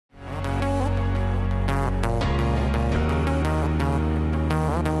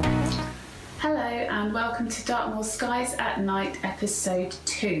welcome to Dartmoor Skies at Night episode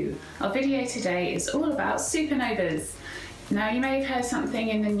 2. Our video today is all about supernovas. Now, you may have heard something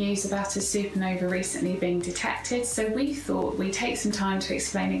in the news about a supernova recently being detected, so we thought we'd take some time to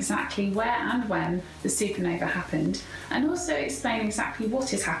explain exactly where and when the supernova happened, and also explain exactly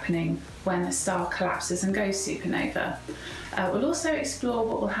what is happening when a star collapses and goes supernova. We'll also explore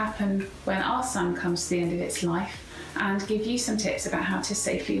what will happen when our sun comes to the end of its life, and give you some tips about how to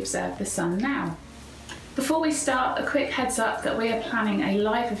safely observe the sun now. Before we start, a quick heads up that we are planning a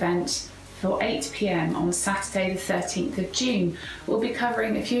live event for 8 PM on Saturday the 13th of June. We'll be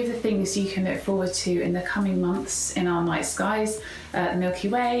covering a few of the things you can look forward to in the coming months in our night skies, the Milky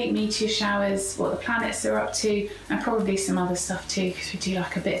Way, meteor showers, what the planets are up to, and probably some other stuff too, because we do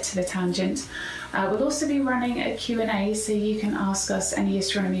like a bit of a tangent. We'll also be running a Q&A, so you can ask us any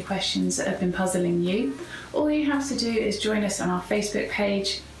astronomy questions that have been puzzling you. All you have to do is join us on our Facebook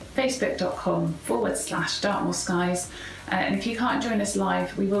page, facebook.com/Dartmoor Skies. And if you can't join us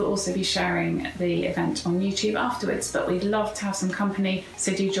live, we will also be sharing the event on YouTube afterwards, but we'd love to have some company,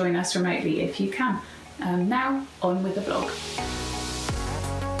 so do join us remotely if you can. Now, on with the vlog.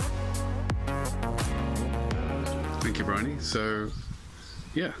 Thank you, Bryony. So,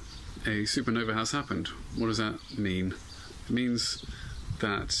 yeah, a supernova has happened. What does that mean? It means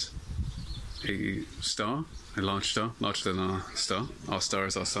that a star, a large star, larger than our star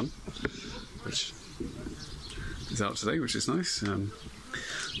is our sun, which is out today, which is nice.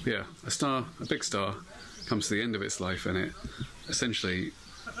 Yeah, a big star, comes to the end of its life and it essentially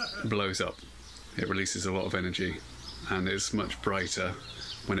blows up. It releases a lot of energy and it's much brighter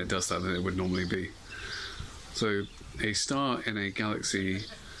when it does that than it would normally be. So a star in a galaxy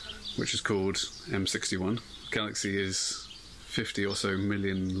which is called M61, galaxy is 50 or so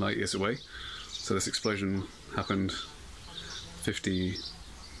million light years away. So this explosion happened 50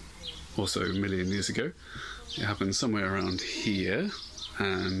 or so million years ago. It happened somewhere around here,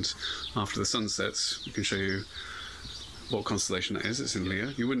 and after the sun sets, we can show you what constellation that is. It's in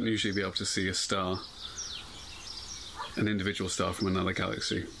Leo. You wouldn't usually be able to see a star, an individual star from another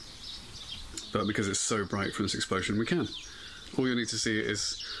galaxy, but because it's so bright from this explosion, we can. All you need to see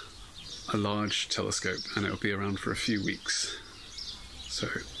is a large telescope, and it'll be around for a few weeks. So,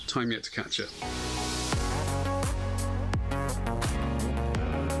 time yet to catch it.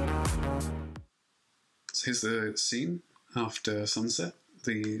 So here's the scene after sunset.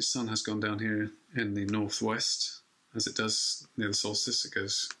 The sun has gone down here in the northwest, as it does near the solstice. It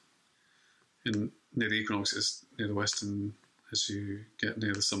goes near the equinox, it's near the west, and as you get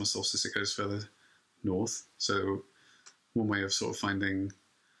near the summer solstice, it goes further north. So one way of sort of finding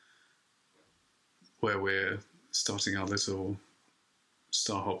where we're starting our little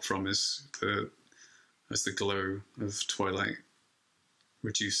star hop from is as the glow of twilight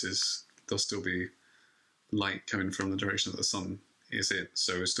reduces, there'll still be light coming from the direction that the sun is in,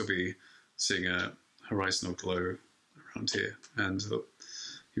 so we'll still be seeing a horizontal glow around here, and you'll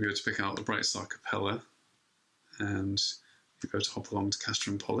be able to pick out the bright star Capella, and you'll be able to hop along to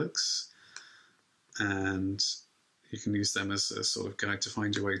Castor and Pollux, and you can use them as a sort of guide to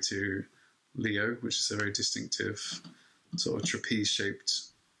find your way to Leo, which is a very distinctive sort of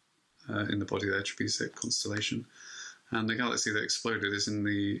trapeze-shaped, in the body there, trapeze-shaped constellation. And the galaxy that exploded is in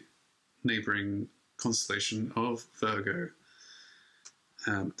the neighbouring constellation of Virgo.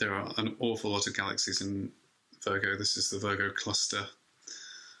 There are an awful lot of galaxies in Virgo. This is the Virgo cluster.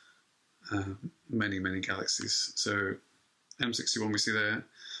 Many, many galaxies. So M61 we see there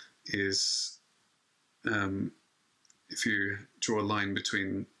is, if you draw a line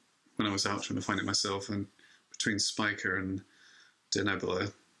between, when I was out trying to find it myself, and between Spica and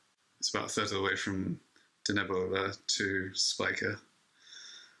Denebula, it's about a third of the way from Denebula to Spica.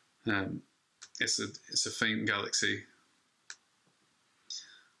 It's a faint galaxy.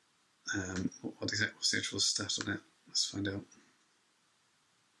 What's the actual stat on it? Let's find out.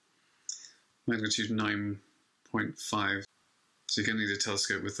 Magnitude 9.5. So you're going to need a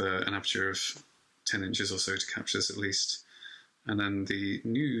telescope with an aperture of 10 inches or so to capture this at least. And then the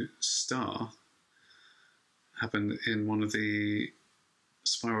new star happened in one of the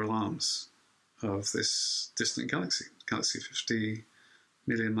spiral arms of this distant galaxy, galaxy 50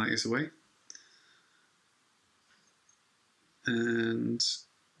 million light years away. And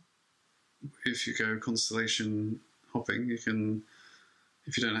if you go constellation hopping, you can,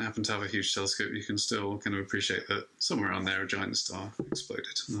 if you don't happen to have a huge telescope, you can still kind of appreciate that somewhere around there a giant star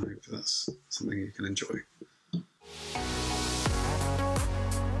exploded. And I hope that's something you can enjoy.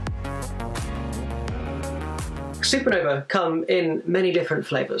 Supernova come in many different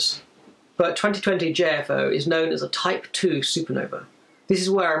flavours, but 2020 JFO is known as a Type 2 supernova. This is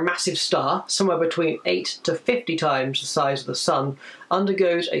where a massive star, somewhere between 8 to 50 times the size of the Sun,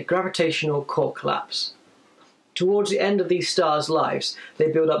 undergoes a gravitational core collapse. Towards the end of these stars' lives, they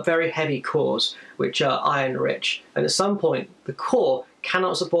build up very heavy cores, which are iron-rich, and at some point, the core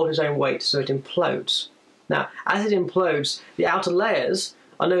cannot support its own weight, so it implodes. Now, as it implodes, the outer layers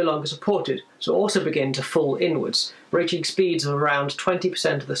are no longer supported, so also begin to fall inwards, reaching speeds of around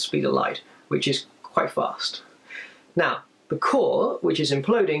 20% of the speed of light, which is quite fast. Now, the core, which is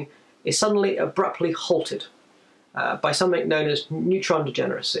imploding, is suddenly abruptly halted by something known as neutron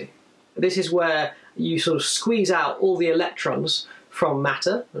degeneracy. This is where you sort of squeeze out all the electrons from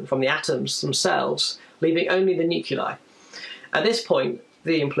matter and from the atoms themselves, leaving only the nuclei. At this point,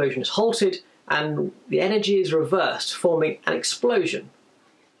 the implosion is halted and the energy is reversed, forming an explosion,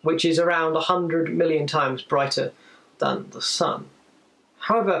 which is around 100 million times brighter than the Sun.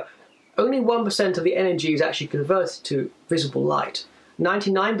 However, only 1% of the energy is actually converted to visible light.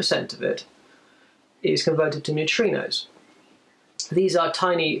 99% of it is converted to neutrinos. These are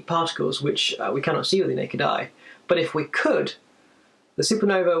tiny particles which we cannot see with the naked eye, but if we could, the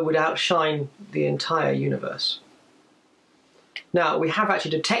supernova would outshine the entire universe. Now, we have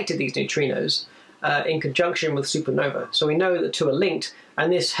actually detected these neutrinos in conjunction with supernova, so we know that the two are linked,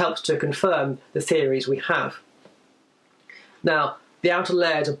 and this helps to confirm the theories we have. Now, the outer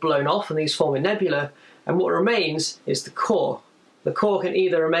layers are blown off and these form a nebula, and what remains is the core. The core can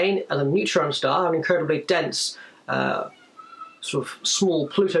either remain as a neutron star, an incredibly dense, sort of small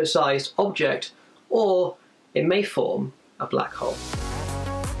Pluto-sized object, or it may form a black hole.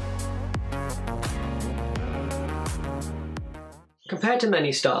 Compared to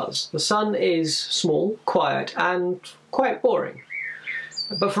many stars, the Sun is small, quiet, and quite boring.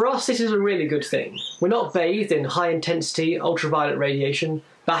 But for us, this is a really good thing. We're not bathed in high-intensity ultraviolet radiation,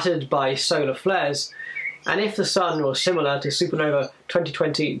 battered by solar flares, and if the Sun was similar to supernova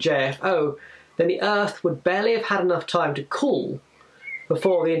 2020 JFO, then the Earth would barely have had enough time to cool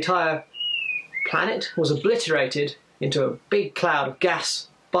before the entire planet was obliterated into a big cloud of gas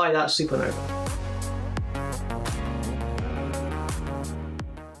by that supernova.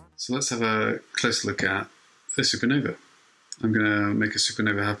 So let's have a closer look at the supernova. I'm going to make a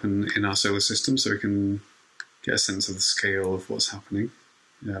supernova happen in our solar system so we can get a sense of the scale of what's happening.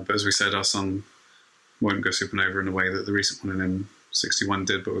 But as we said, our Sun won't go supernova in a way that the recent one in M61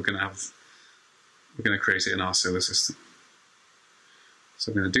 did, but we're going to create it in our solar system.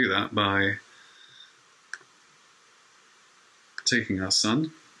 So I'm going to do that by taking our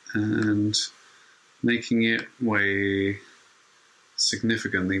Sun and making it weigh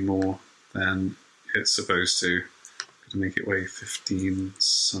significantly more than it's supposed to. To make it weigh 15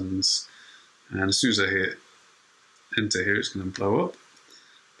 suns, and as soon as I hit enter here, it's going to blow up.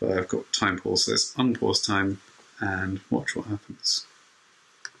 But I've got time pause, so let's unpause time and watch what happens.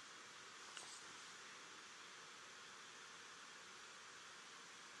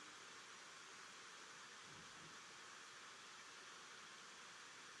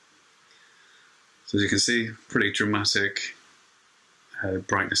 So as you can see, pretty dramatic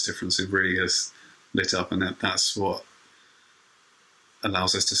brightness difference. It really has lit up, and that's what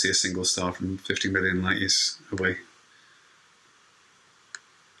allows us to see a single star from 50 million light years away.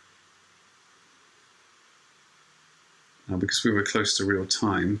 Now, because we were close to real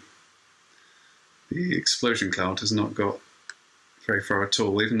time, the explosion cloud has not got very far at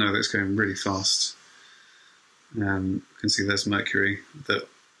all, even though it's going really fast. You can see there's Mercury that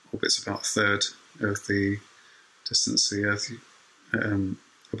orbits about a third of the distance to the Earth,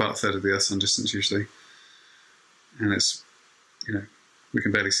 about a third of the Earth's sun distance usually, and it's, we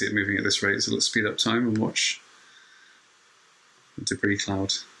can barely see it moving at this rate, so let's speed up time and watch the debris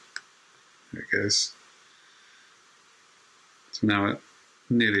cloud. There it goes. So now at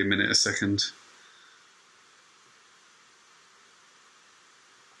nearly a minute a second.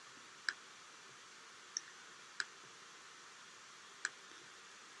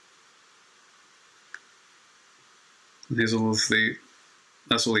 And here's all of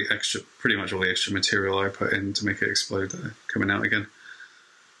that's all the extra, pretty much all the extra material I put in to make it explode coming out again.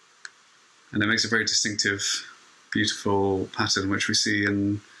 And it makes a very distinctive, beautiful pattern, which we see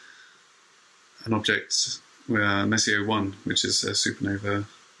in an object, Messier 1, which is a supernova.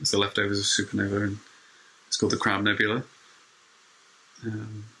 It's the leftovers of supernova, and it's called the Crown Nebula.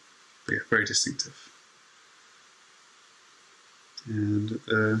 But yeah, very distinctive. And at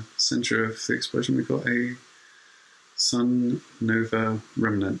the centre of the explosion, we've got a sun-nova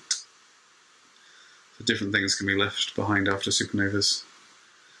remnant. So different things can be left behind after supernovas.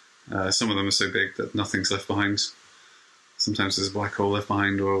 Some of them are so big that nothing's left behind. Sometimes there's a black hole left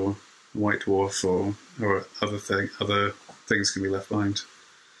behind, or a white dwarf, or other things can be left behind.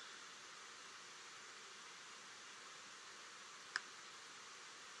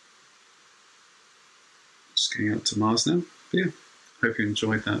 Just going out to Mars now. But yeah, hope you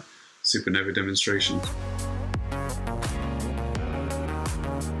enjoyed that supernova demonstration.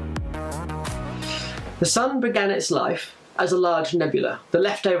 The Sun began its life as a large nebula, the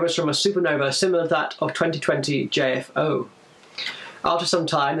leftovers from a supernova similar to that of 2020 JFO. After some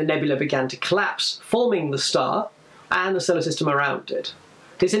time, the nebula began to collapse, forming the star and the solar system around it.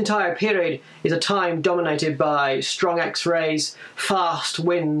 This entire period is a time dominated by strong X-rays, fast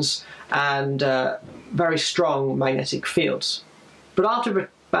winds, and very strong magnetic fields. But after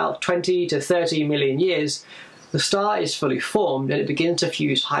about 20 to 30 million years, the star is fully formed and it begins to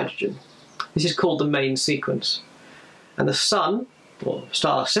fuse hydrogen. This is called the main sequence. And the Sun, or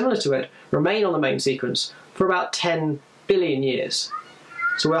stars similar to it, remain on the main sequence for about 10 billion years.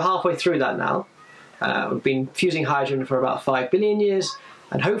 So we're halfway through that now. We've been fusing hydrogen for about 5 billion years,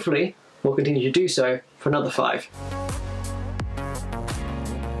 and hopefully we'll continue to do so for another 5.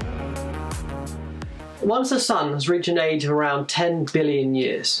 Once the Sun has reached an age of around 10 billion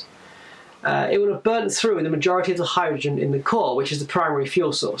years, it will have burnt through the majority of the hydrogen in the core, which is the primary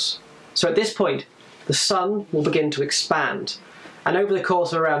fuel source. So at this point, the Sun will begin to expand. And over the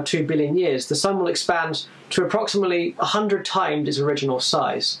course of around 2 billion years, the Sun will expand to approximately 100 times its original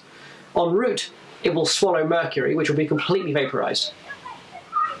size. En route, it will swallow Mercury, which will be completely vaporized.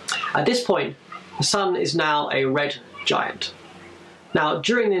 At this point, the Sun is now a red giant. Now,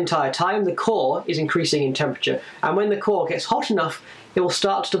 during the entire time, the core is increasing in temperature, and when the core gets hot enough, it will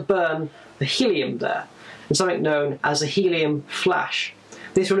start to burn the helium there, and something known as a helium flash.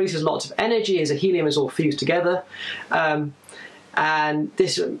 This releases lots of energy as the helium is all fused together, and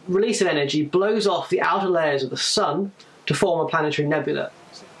this release of energy blows off the outer layers of the Sun to form a planetary nebula.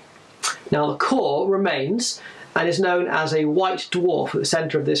 Now the core remains and is known as a white dwarf at the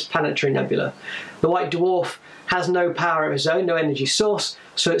centre of this planetary nebula. The white dwarf has no power of its own, no energy source,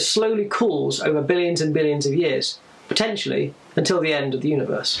 so it slowly cools over billions and billions of years, potentially until the end of the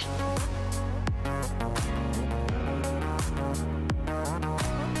universe.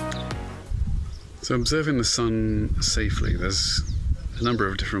 So observing the Sun safely, there's a number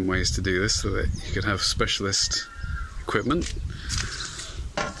of different ways to do this, so that you could have specialist equipment.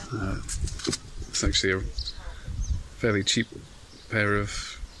 It's actually a fairly cheap pair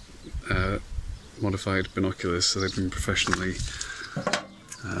of modified binoculars, so they've been professionally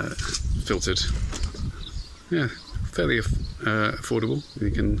filtered. Yeah, fairly affordable.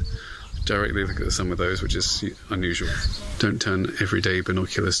 You can directly look at the Sun with those, which is unusual. Don't turn everyday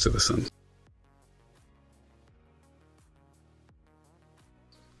binoculars to the Sun.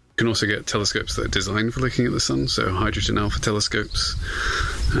 You can also get telescopes that are designed for looking at the Sun, so hydrogen alpha telescopes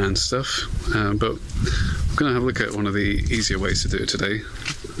and stuff. But I'm going to have a look at one of the easier ways to do it today.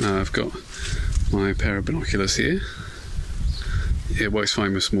 I've got my pair of binoculars here. It works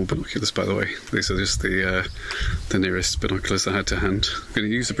fine with small binoculars, by the way. These are just the nearest binoculars I had to hand. I'm going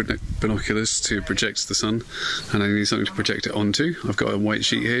to use the binoculars to project the Sun, and I need something to project it onto. I've got a white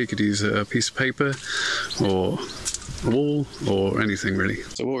sheet here. You could use a piece of paper or a wall or anything really.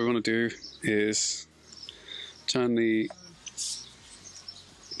 So what we want to do is turn the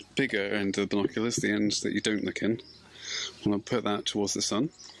bigger end of the binoculars, the ends that you don't look in. I want to put that towards the Sun.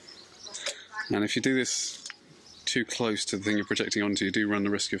 And if you do this too close to the thing you're projecting onto, you do run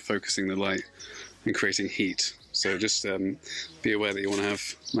the risk of focusing the light and creating heat. So just be aware that you want to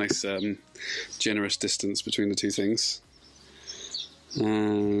have nice generous distance between the two things.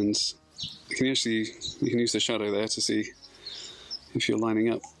 And you can use the shadow there to see if you're lining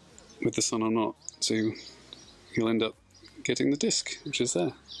up with the Sun or not. So you'll end up getting the disk, which is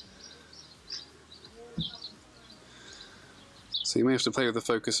there. So you may have to play with the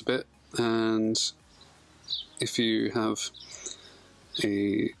focus a bit, and if you have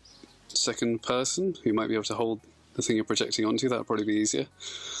a second person who might be able to hold the thing you're projecting onto, that would probably be easier.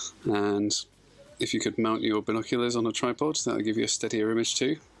 And if you could mount your binoculars on a tripod, that would give you a steadier image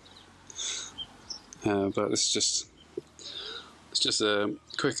too. But it's just a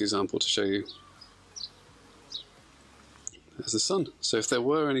quick example to show you. There's the Sun. So if there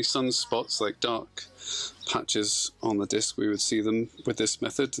were any sunspots, like dark patches on the disk, we would see them with this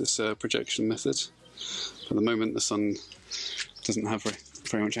method, this projection method. For the moment, the Sun doesn't have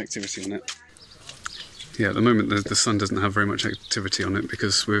very much activity on it. Yeah, at the moment the Sun doesn't have very much activity on it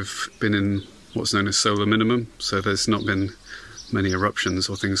because we've been in what's known as solar minimum, so there's not been many eruptions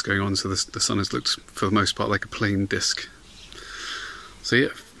or things going on, so the Sun has looked for the most part like a plain disk. So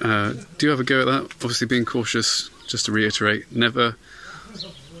yeah, do have a go at that. Obviously being cautious, just to reiterate, never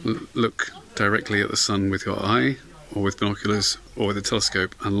look directly at the Sun with your eye, or with binoculars or with a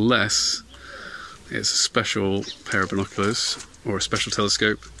telescope, unless it's a special pair of binoculars or a special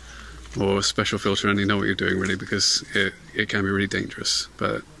telescope or a special filter, and you know what you're doing really, because it can be really dangerous.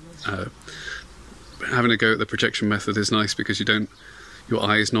 But having a go at the projection method is nice because your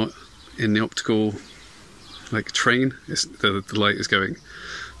eye is not in the optical train. The light is going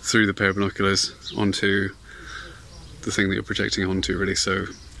through the pair of binoculars onto the thing that you're projecting onto, really, so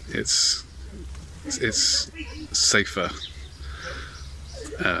it's safer,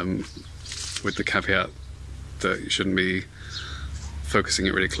 with the caveat that you shouldn't be focusing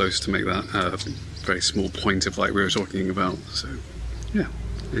it really close to make that very small point of light we were talking about. So yeah,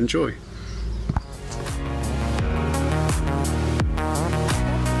 enjoy.